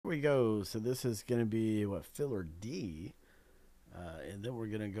we go. So this is going to be what, filler D, and then we're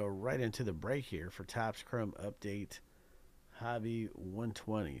going to go right into the break here for Topps Chrome Update Hobby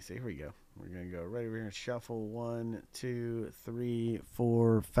 120. So here we go. We're going to go right over here and shuffle 1, 2, 3,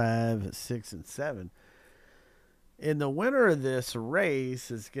 4, 5, 6, and 7. And the winner of this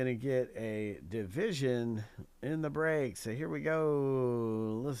race is going to get a division in the break. So here we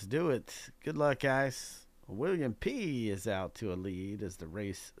go. Let's do it. Good luck, guys. William P. is out to a lead as the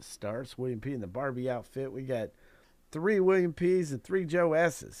race starts. William P. in the Barbie outfit. We got 3 William P.'s and 3 Joe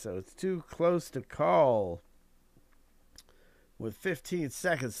S.'s. So it's too close to call. With 15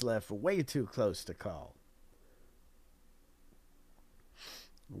 seconds left, way too close to call.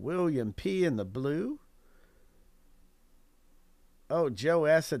 William P. in the blue. Oh, Joe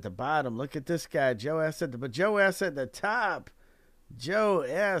S. at the bottom. Look at this guy. Joe S. at the top. Joe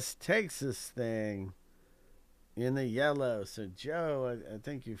S. takes this thing in the yellow. So, Joe, I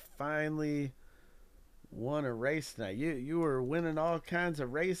think you finally won a race tonight. You were winning all kinds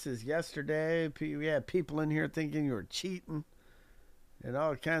of races yesterday. We had people in here thinking you were cheating and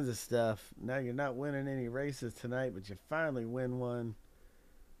all kinds of stuff. Now you're not winning any races tonight, but you finally win one.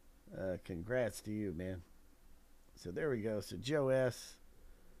 Congrats to you, man. So there we go. So Joe S.,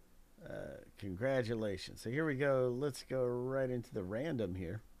 congratulations. So here we go. Let's go right into the random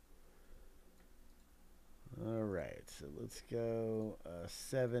here. All right. So let's go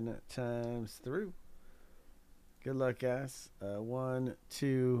 7 times through. Good luck, guys. 1,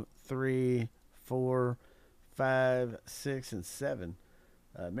 2, 3, 4, 5, 6, and 7.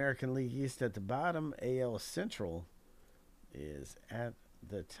 American League East at the bottom. AL Central is at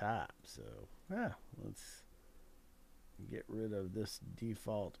the top. So, let's get rid of this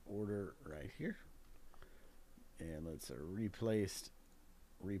default order right here, and let's replace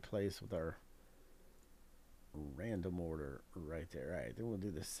with our random order right there. All right, then we'll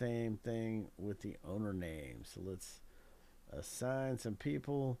do the same thing with the owner name. So let's assign some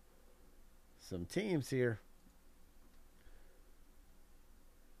people, some teams here,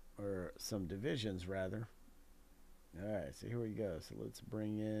 or some divisions rather. All right, so here we go. So let's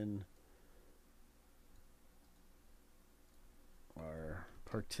bring in our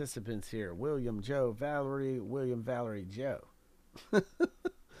participants here. William, Joe, Valerie, William, Valerie, Joe.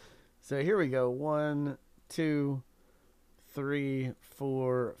 So here we go. 1, 2, 3,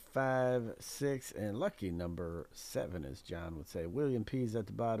 4, 5, 6, and lucky number 7, as John would say. William P's at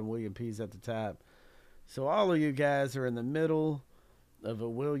the bottom, William P's at the top. So all of you guys are in the middle of a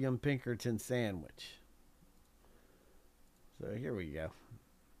William Pinkerton sandwich. So here we go.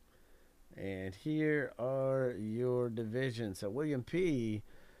 And here are your divisions. So William P.,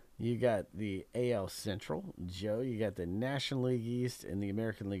 you got the AL Central. Joe, you got the National League East and the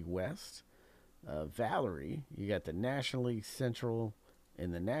American League West. Valerie, you got the National League Central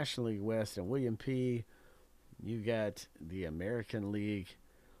and the National League West. And William P., you got the American League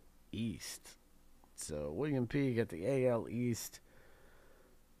East. So William P., you got the AL East.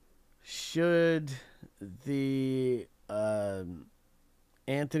 Should the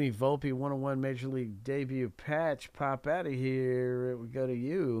Anthony Volpe 101 Major League debut patch pop out of here, it would go to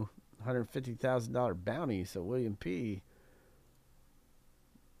you. $150,000 bounty. So William P.,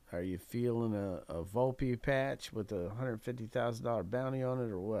 are you feeling a Volpe patch with a $150,000 bounty on it,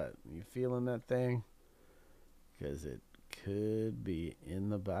 or what? You feeling that thing? Because it could be in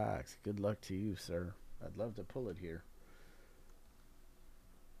the box. Good luck to you, sir. I'd love to pull it here.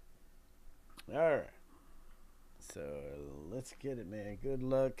 All right. So let's get it, man. Good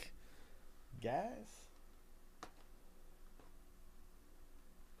luck, guys.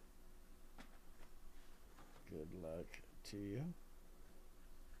 Good luck to you.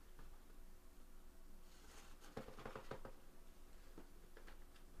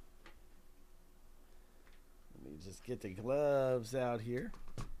 Let me just get the gloves out here.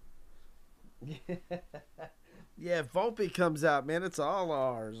 Yeah, if Volpe comes out, man, it's all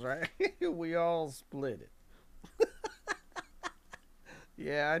ours, right? We all split it.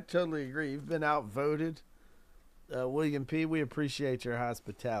 Yeah, I totally agree. You've been outvoted. William P., we appreciate your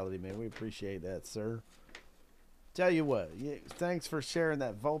hospitality, man. We appreciate that, sir. Tell you what, thanks for sharing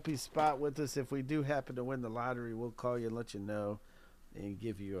that Volpe spot with us. If we do happen to win the lottery, we'll call you and let you know and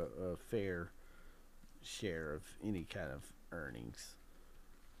give you a fair share of any kind of earnings.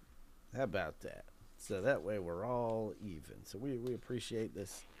 How about that? So that way we're all even. So we appreciate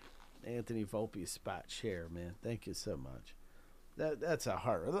this Anthony Volpe spot share, man. Thank you so much. That's a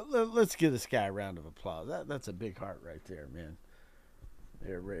heart. Let's give this guy a round of applause. That's a big heart right there, man.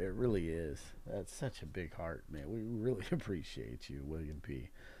 It really is. That's such a big heart, man. We really appreciate you, William P.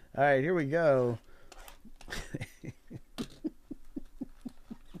 All right, here we go.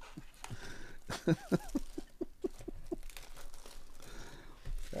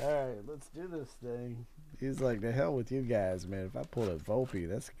 Alright, let's do this thing. He's like, the hell with you guys, man. If I pull a Volpe,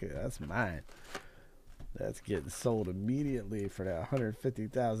 that's good. That's mine. That's getting sold immediately for that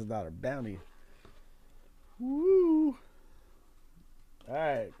 $150,000 bounty. Woo!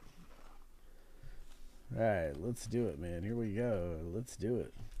 Alright. Alright, let's do it, man. Here we go. Let's do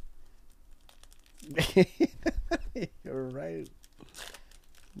it. You're right.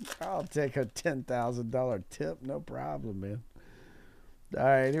 I'll take a $10,000 tip. No problem, man. All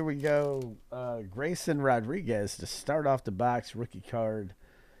right, here we go. Grayson Rodriguez to start off the box, rookie card.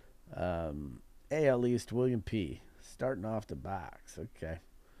 AL East, William P. Starting off the box. Okay.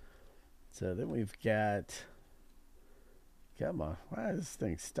 So then we've got... Come on. Why is this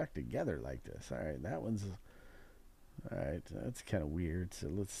thing stuck together like this? All right, that one's... All right, that's kind of weird. So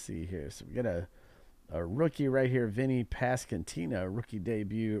let's see here. So we got a rookie right here, Vinny Pasquantino, rookie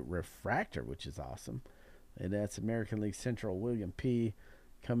debut refractor, which is awesome. And that's American League Central, William P.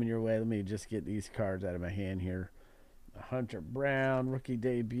 Coming your way. Let me just get these cards out of my hand here. Hunter Brown, rookie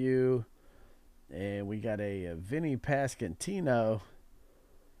debut. And we got a Vinny Pasquantino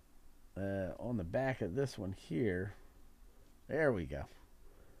on the back of this one here. There we go.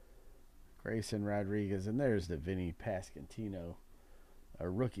 Grayson Rodriguez. And there's the Vinny Pasquantino, a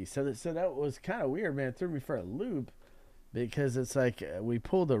rookie. So that was kind of weird, man. It threw me for a loop because it's like we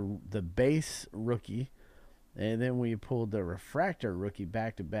pulled the base rookie. And then we pulled the refractor rookie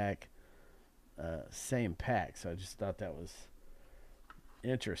back-to-back, same pack. So I just thought that was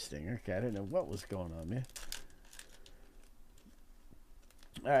interesting. Okay, I didn't know what was going on, man.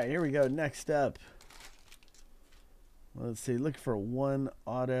 All right, here we go. Next up. Let's see. Look for one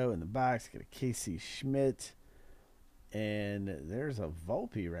auto in the box. Got a Casey Schmidt. And there's a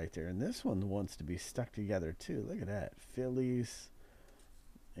Volpe right there. And this one wants to be stuck together, too. Look at that. Phillies.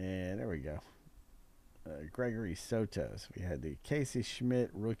 And there we go. Gregory Soto. So we had the Casey Schmidt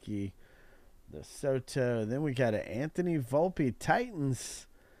rookie, the Soto. Then we got an Anthony Volpe Titans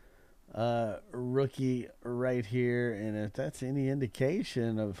rookie right here. And if that's any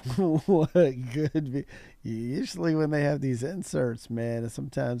indication of what could be, usually when they have these inserts, man,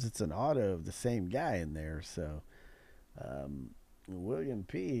 sometimes it's an auto of the same guy in there. So William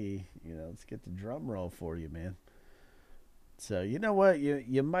P., let's get the drum roll for you, man. So, you know what?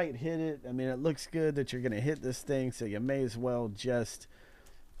 You might hit it. I mean, it looks good that you're going to hit this thing, so you may as well just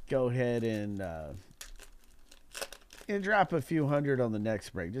go ahead and drop a few hundred on the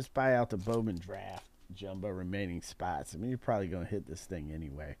next break. Just buy out the Bowman Draft Jumbo remaining spots. I mean, you're probably going to hit this thing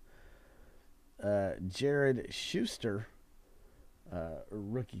anyway. Jared Schuster,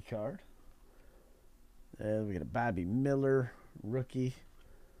 rookie card. We got a Bobby Miller, rookie.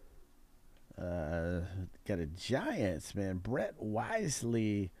 Got a Giants, man. Brett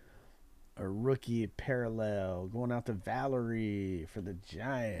Wisely, a rookie parallel. Going out to Valerie for the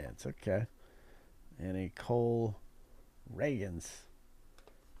Giants. Okay. And a Cole Reagans.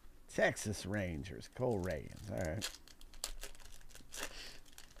 Texas Rangers. Cole Reagans. All right.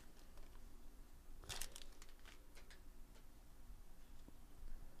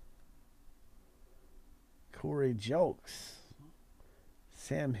 Corey Jokes.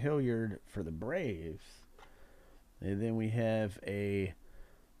 Sam Hilliard for the Braves. And then we have a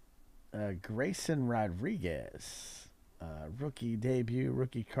Grayson Rodriguez. Rookie debut,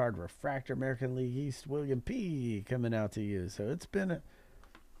 rookie card refractor, American League East, William P. coming out to you. So it's been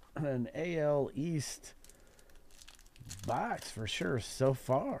an AL East box for sure so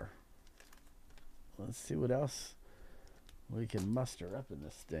far. Let's see what else we can muster up in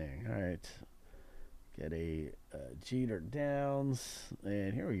this thing. All right. Get a Jeter Downs.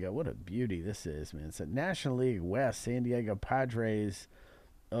 And here we go. What a beauty this is, man. It's a National League West, San Diego Padres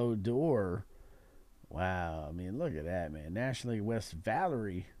Odor. Wow. I mean, look at that, man. National League West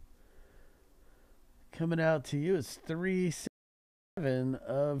Valerie coming out to you. It's 3/7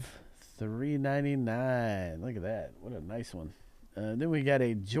 of 399. Look at that. What a nice one. Then we got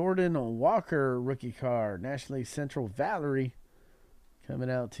a Jordan Walker rookie card. National League Central Valerie.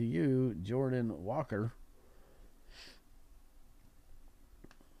 Coming out to you, Jordan Walker.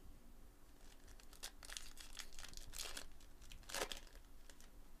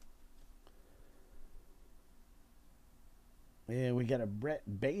 And we got a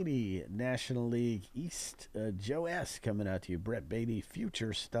Brett Beatty, National League East, Joe S. coming out to you. Brett Beatty,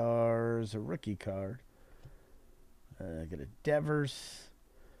 Future Stars, a rookie card. Got a Devers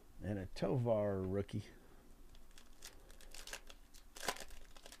and a Tovar rookie.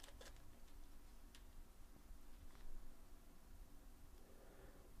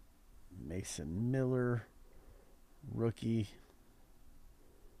 Mason Miller, rookie.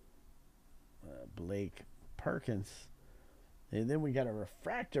 Blake Perkins. And then we got a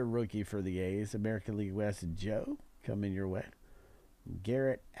refractor rookie for the A's, American League West Joe, coming your way.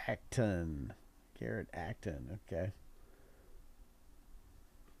 Garrett Acton. Garrett Acton, okay.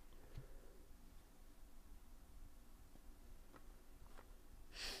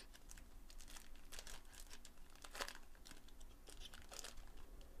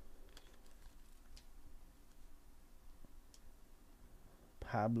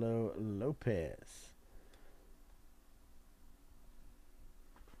 Pablo Lopez.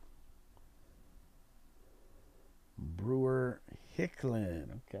 Brewer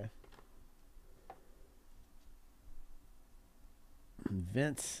Hicklin. Okay.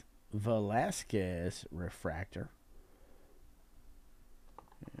 Vince Velasquez refractor.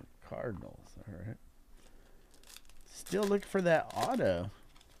 And Cardinals. All right. Still looking for that auto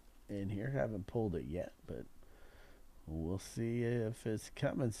in here. Haven't pulled it yet, but we'll see if it's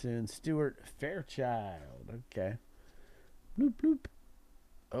coming soon. Stuart Fairchild. Okay. Bloop, bloop.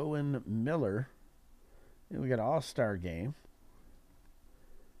 Owen Miller. And we got an all-star game.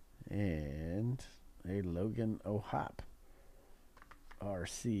 And a Logan O'Hop.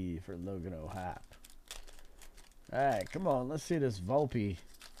 RC for Logan O'Hop. All right, come on. Let's see this Volpe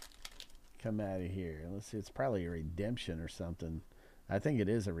come out of here. Let's see. It's probably a redemption or something. I think it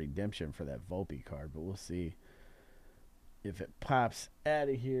is a redemption for that Volpe card, but we'll see if it pops out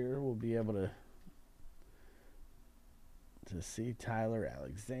of here. We'll be able to see Tyler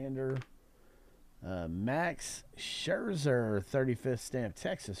Alexander. Max Scherzer, 35th stamp,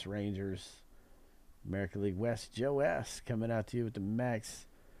 Texas Rangers. American League West, Joe S. coming out to you with the Max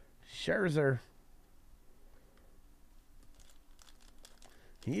Scherzer.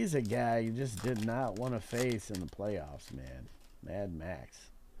 He's a guy you just did not want to face in the playoffs, man. Mad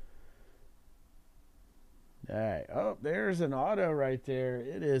Max. All right. Oh, there's an auto right there.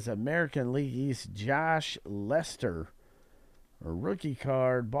 It is American League East, Josh Lester. A rookie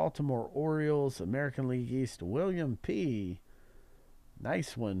card, Baltimore Orioles, American League East, William P.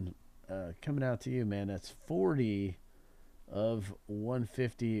 Nice one coming out to you, man. That's 40 of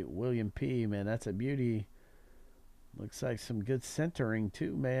 150, William P. Man, that's a beauty. Looks like some good centering,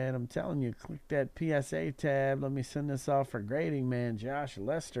 too, man. I'm telling you, click that PSA tab. Let me send this off for grading, man. Josh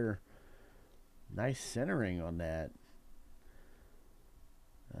Lester. Nice centering on that.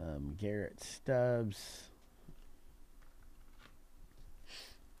 Garrett Stubbs.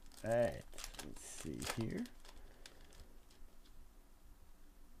 All right, let's see here.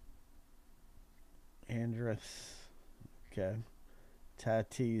 Andrus, okay.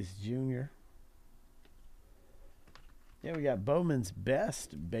 Tatis Jr. Yeah, we got Bowman's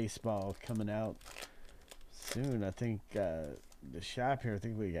Best baseball coming out soon. I think the shop here, I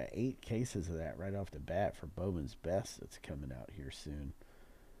think we got 8 cases of that right off the bat for Bowman's Best that's coming out here soon.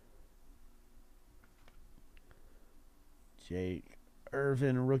 Jake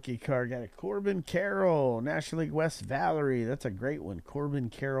Irvin rookie card. Got a Corbin Carroll, National League West Valerie. That's a great one. Corbin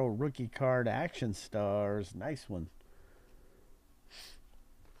Carroll rookie card, Action Stars. Nice one.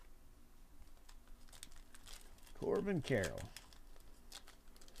 Corbin Carroll.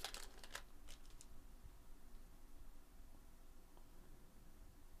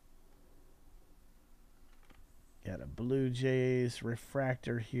 Got a Blue Jays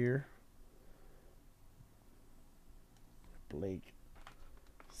refractor here. Blake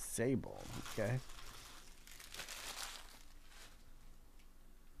Sable, okay.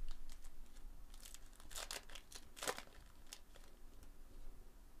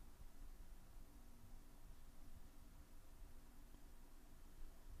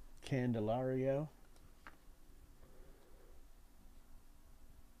 Candelario.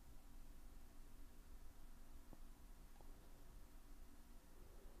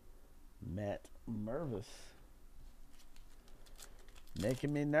 Matt Mervis.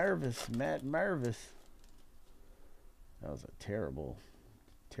 Making me nervous, Matt Mervis. That was a terrible,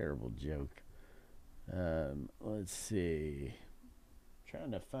 terrible joke. Let's see.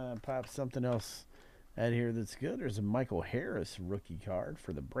 Trying to pop something else out here that's good. There's a Michael Harris rookie card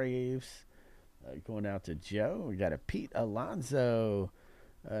for the Braves. Going out to Joe. We got a Pete Alonso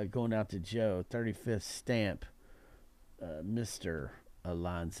going out to Joe. 35th stamp, Mr.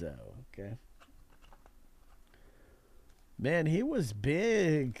 Alonso. Okay. Man, he was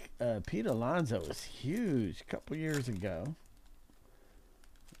big. Pete Alonso was huge a couple years ago.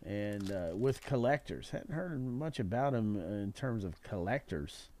 And with collectors. Hadn't heard much about him in terms of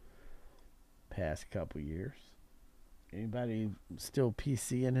collectors past couple years. Anybody still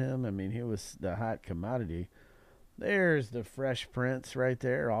PCing him? I mean, he was the hot commodity. There's the Fresh Prince right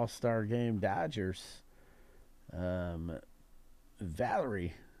there. All-Star Game Dodgers.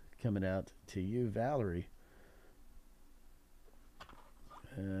 Valerie coming out to you, Valerie.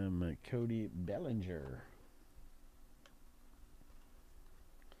 Cody Bellinger.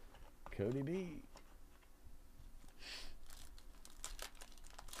 Cody B.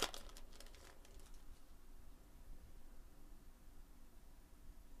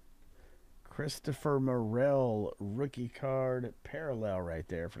 Christopher Morel rookie card parallel right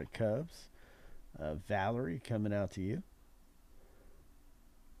there for the Cubs. Valerie coming out to you.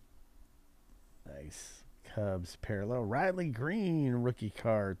 Nice. Cubs parallel. Riley Green rookie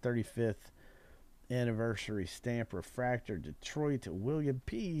card 35th anniversary stamp refractor Detroit William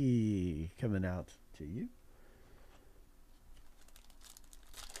P. coming out to you.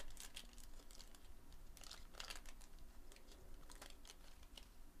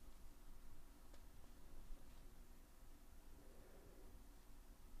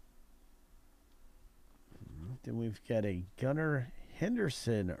 Then we've got a Gunnar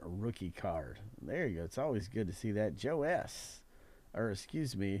Henderson rookie card. There you go. It's always good to see that. Joe S. Or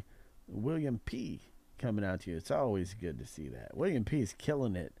excuse me, William P. coming out to you. It's always good to see that. William P. is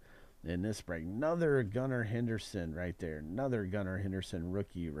killing it in this break. Another Gunnar Henderson right there. Another Gunnar Henderson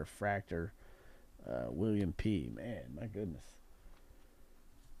rookie refractor. William P. Man, my goodness.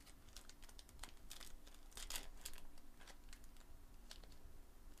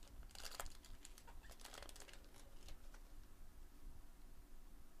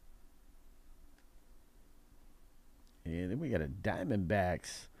 And then we got a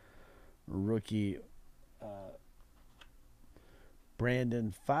Diamondbacks rookie,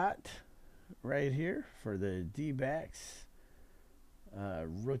 Brandon Pfaadt right here for the D-backs.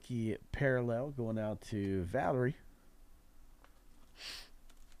 Rookie parallel going out to Valerie.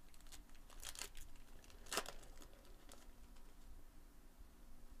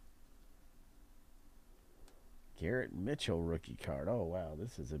 Garrett Mitchell rookie card. Oh, wow.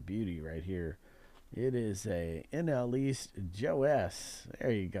 This is a beauty right here. It is a NL East Joe S.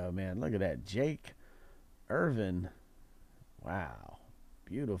 There you go, man. Look at that. Jake Irvin. Wow.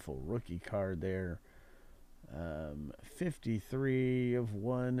 Beautiful rookie card there. 53 of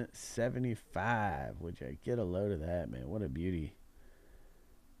 175. Would you get a load of that, man? What a beauty.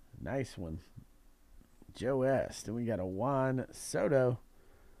 Nice one. Joe S. Then we got a Juan Soto.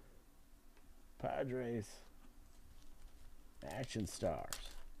 Padres. Action Stars.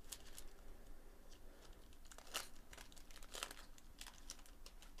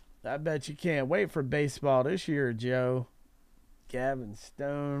 I bet you can't wait for baseball this year, Joe. Gavin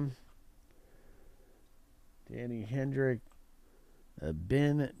Stone. Danny Hendrick.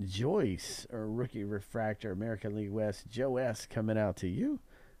 Ben Joyce, or rookie refractor, American League West. Joe S. coming out to you.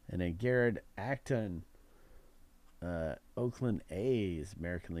 And then Garrett Acton. Oakland A's,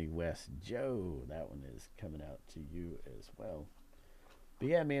 American League West. Joe, that one is coming out to you as well. But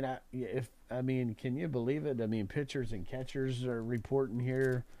yeah, I mean, can you believe it? I mean, pitchers and catchers are reporting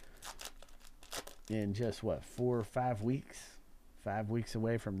here in just what, 4 or 5 weeks? 5 weeks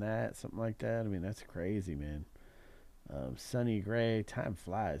away from that, something like that. I mean, that's crazy, man. Sonny Gray, time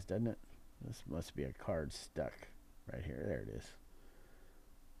flies, doesn't it? This must be a card stuck right here. There it is.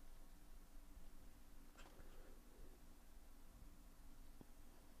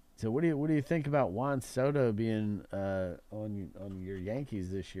 So what do you think about Juan Soto being on your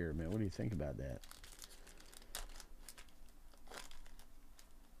Yankees this year, man? What do you think about that?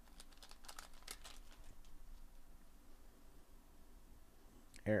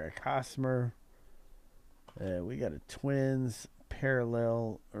 Eric Hosmer. We got a Twins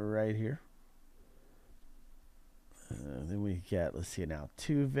parallel right here. Then we got, let's see now,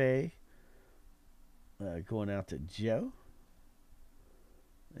 Tuve going out to Joe.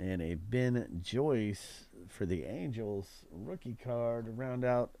 And a Ben Joyce for the Angels rookie card to round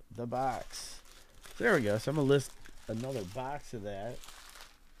out the box. There we go. So I'm going to list another box of that.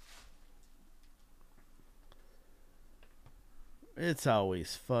 It's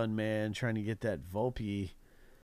always fun, man, trying to get that Volpe